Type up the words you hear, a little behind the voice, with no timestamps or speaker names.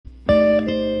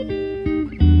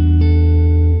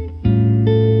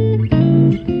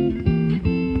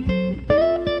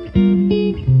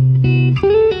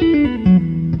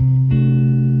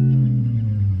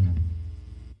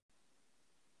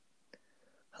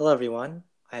Hello, everyone.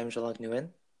 I am Jalak Nguyen.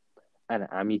 And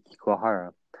I'm Yuki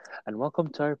Kuwahara, and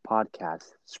welcome to our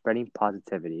podcast, Spreading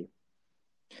Positivity.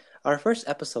 Our first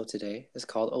episode today is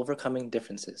called Overcoming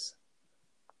Differences.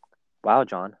 Wow,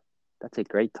 John, that's a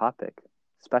great topic,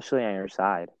 especially on your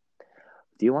side.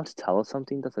 Do you want to tell us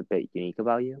something that's a bit unique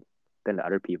about you than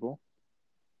other people?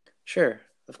 Sure,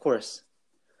 of course.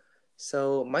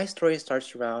 So, my story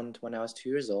starts around when I was 2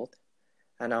 years old,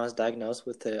 and I was diagnosed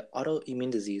with an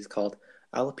autoimmune disease called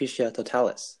alopecia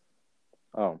totalis.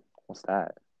 Oh, what's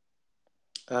that?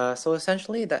 So,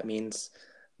 essentially, that means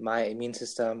my immune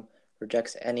system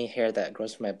rejects any hair that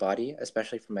grows from my body,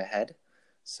 especially from my head.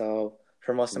 So,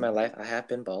 for most of my Hmm. life, I have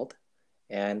been bald,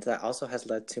 and that also has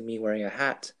led to me wearing a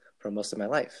hat for most of my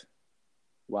life.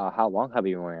 Wow, how long have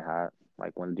you been wearing a hat?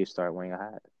 Like, when did you start wearing a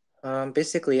hat?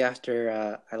 Basically after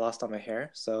I lost all my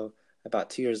hair, so about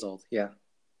 2 years old. Yeah.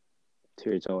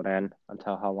 2 years old, and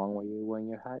until how long were you wearing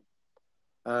your hat?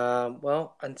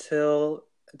 Well, until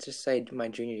just say my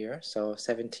junior year, so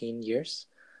 17 years.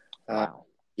 Uh, Wow.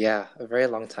 yeah, a very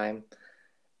long time.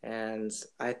 And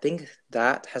I think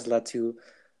that has led to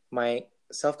my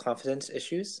self-confidence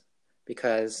issues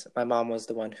because my mom was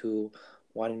the one who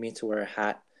wanted me to wear a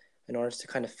hat in order to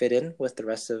kind of fit in with the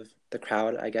rest of the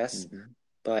crowd, I guess. Hmm.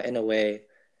 But in a way,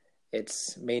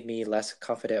 it's made me less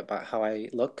confident about how I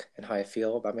look and how I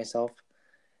feel about myself.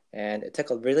 And it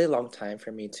took a really long time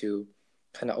for me to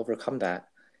kind of overcome that.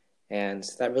 And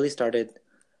that really started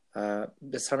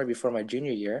the summer before my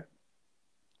junior year,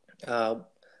 uh,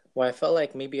 where I felt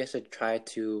like maybe I should try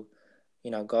to,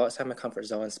 go outside my comfort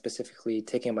zone, specifically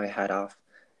taking my hat off.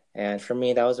 And for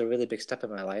me, that was a really big step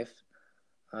in my life.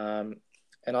 Um,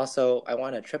 and also, I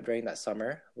went on a trip during that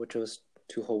summer, which was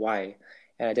to Hawaii,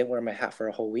 and I didn't wear my hat for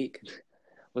a whole week.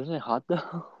 Wasn't it hot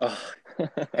though? Oh,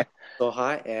 it's so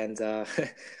hot, and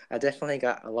I definitely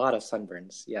got a lot of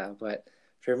sunburns. Yeah, but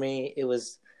for me, it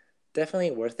was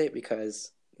definitely worth it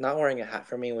because not wearing a hat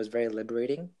for me was very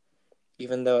liberating,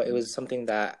 even though it was something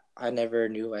that I never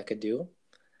knew I could do.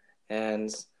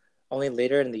 And only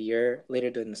later in the year,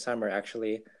 later during the summer,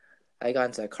 actually, I got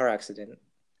into a car accident.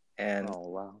 And Oh,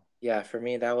 wow. yeah, for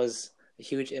me, that was a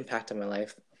huge impact on my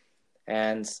life.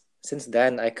 And since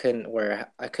then, I could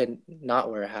not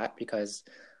wear a hat because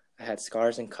I had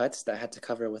scars and cuts that I had to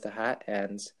cover with a hat.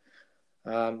 And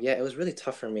yeah, it was really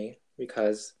tough for me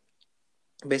because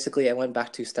basically I went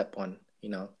back to step one,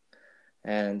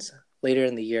 and later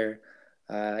in the year,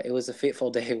 it was a fateful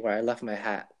day where I left my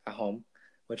hat at home,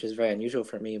 which is very unusual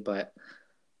for me. But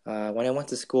when I went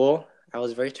to school, I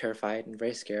was very terrified and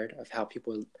very scared of how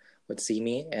people would see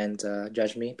me and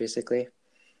judge me, basically.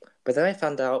 But then I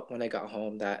found out when I got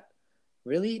home that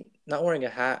really not wearing a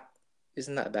hat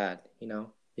isn't that bad,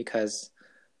 because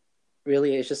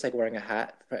really it's just like wearing a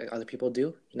hat for other people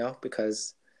do,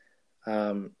 because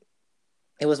um,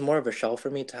 it was more of a shell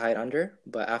for me to hide under.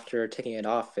 But after taking it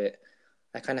off,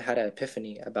 I kind of had an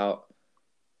epiphany about,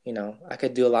 I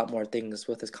could do a lot more things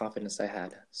with this confidence I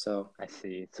had. So I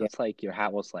see. So yeah, it's like your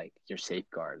hat was like your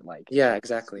safeguard, like yeah, it's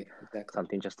exactly, exactly.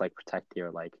 something just like protect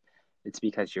your like it's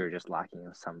because you're just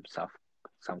lacking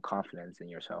some confidence in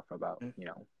yourself about,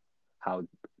 Mhm. how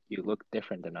you look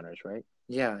different than others, right?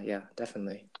 Yeah, yeah,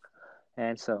 definitely.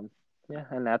 And so yeah,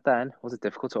 and at the end, was it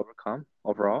difficult to overcome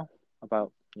overall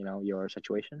about, your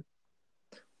situation?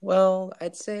 Well,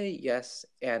 I'd say yes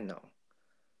and no.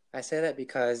 I say that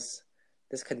because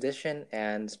this condition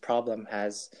and problem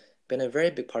has been a very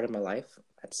big part of my life.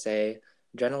 I'd say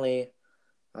generally,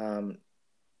 um,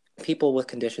 people with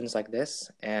conditions like this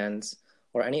and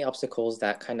or any obstacles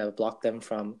that kind of block them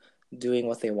from doing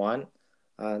what they want,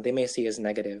 they may see as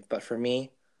negative. But for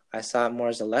me, I saw it more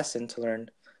as a lesson to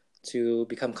learn to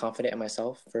become confident in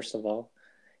myself, first of all,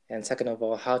 and second of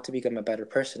all, how to become a better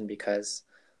person. Because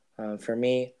for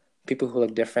me, people who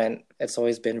look different, it's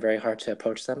always been very hard to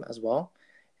approach them as well.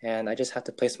 And I just have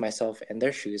to place myself in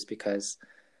their shoes because,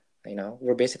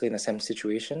 we're basically in the same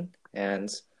situation. And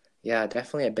yeah,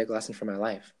 definitely a big lesson for my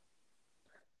life.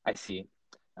 I see.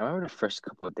 I remember the first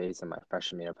couple of days in my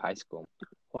freshman year of high school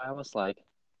where I was like,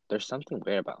 there's something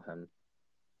weird about him.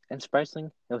 And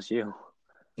surprisingly, it was you.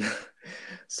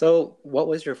 So, what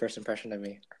was your first impression of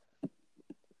me?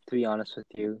 To be honest with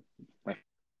you, my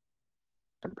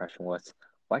first impression was,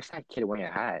 why is that kid wearing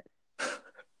a hat?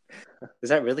 Is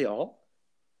that really all?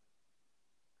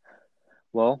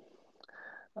 Well,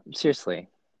 seriously,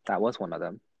 that was one of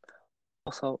them.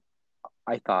 Also,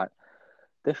 I thought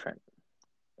different.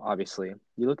 Obviously,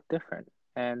 you look different.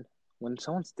 And when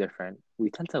someone's different, we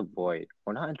tend to avoid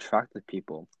or not interact with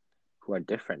people who are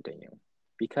different than you.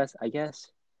 Because I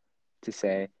guess to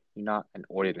say you're not an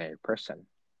ordinary person.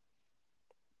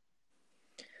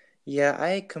 Yeah,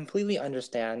 I completely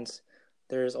understand.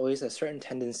 There's always a certain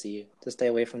tendency to stay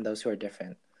away from those who are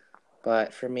different.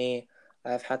 But for me,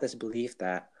 I've had this belief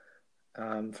that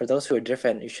for those who are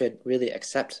different, you should really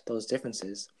accept those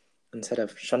differences instead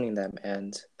of shunning them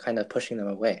and kind of pushing them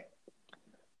away.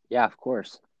 Yeah, of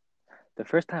course. The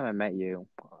first time I met you,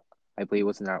 I believe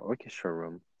was in our orchestra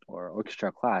room or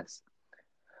orchestra class,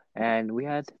 and we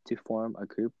had to form a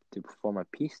group to perform a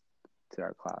piece to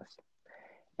our class.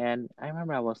 And I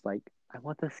remember I was like, I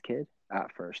want this kid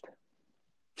at first.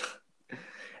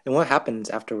 And what happens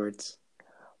afterwards?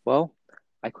 Well,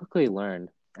 I quickly learned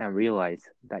and realized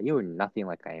that you were nothing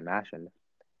like I imagined.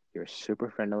 You're super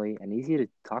friendly and easy to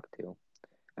talk to,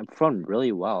 and performed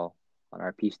really well on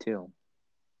our piece too.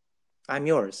 I'm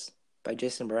Yours by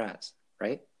Jason Mraz,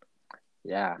 right?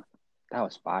 Yeah, that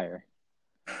was fire.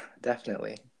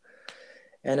 Definitely.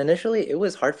 And initially, it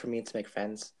was hard for me to make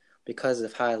friends because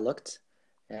of how I looked.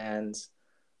 And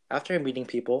after meeting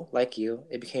people like you,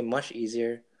 it became much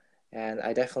easier. And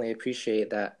I definitely appreciate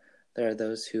that there are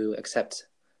those who accept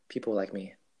people like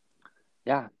me.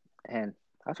 Yeah, and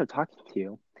after talking to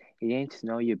you and getting to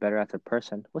know you better as a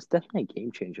person was definitely a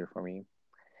game changer for me.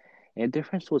 And the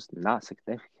difference was not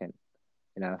significant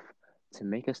enough to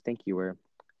make us think you were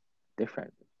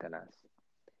different than us.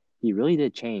 You really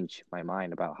did change my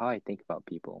mind about how I think about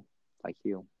people like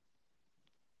you.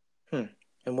 Hmm.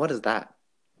 And what is that?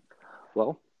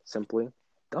 Well, simply,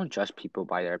 don't judge people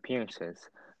by their appearances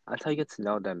until you get to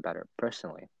know them better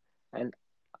personally. And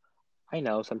I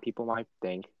know some people might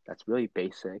think that's really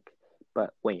basic,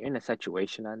 but when you're in a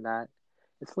situation on that,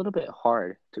 it's a little bit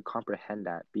hard to comprehend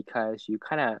that because you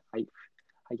kind of,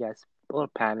 I guess, a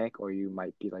little panic or you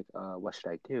might be like, what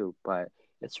should I do? But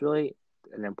it's really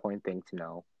an important thing to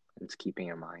know and it's keeping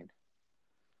in mind.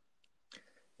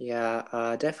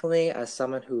 Yeah, definitely as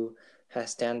someone who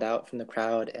has stand out from the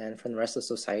crowd and from the rest of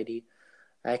society,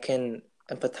 I can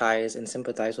empathize and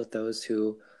sympathize with those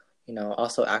who,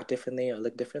 also act differently or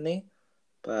look differently.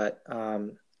 But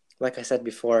like I said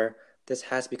before, this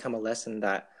has become a lesson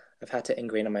that I've had to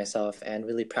ingrain in myself and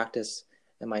really practice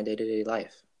in my day-to-day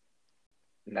life.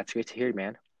 And that's great to hear,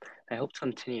 man. I hope to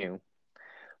continue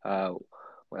uh,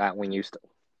 that when you,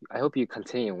 I hope you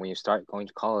continue when you start going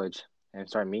to college and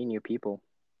start meeting new people.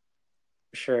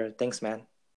 For sure. Thanks, man.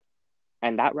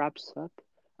 And that wraps up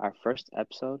our first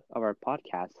episode of our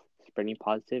podcast, Spreading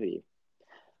Positivity.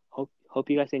 Hope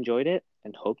you guys enjoyed it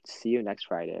and hope to see you next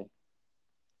Friday.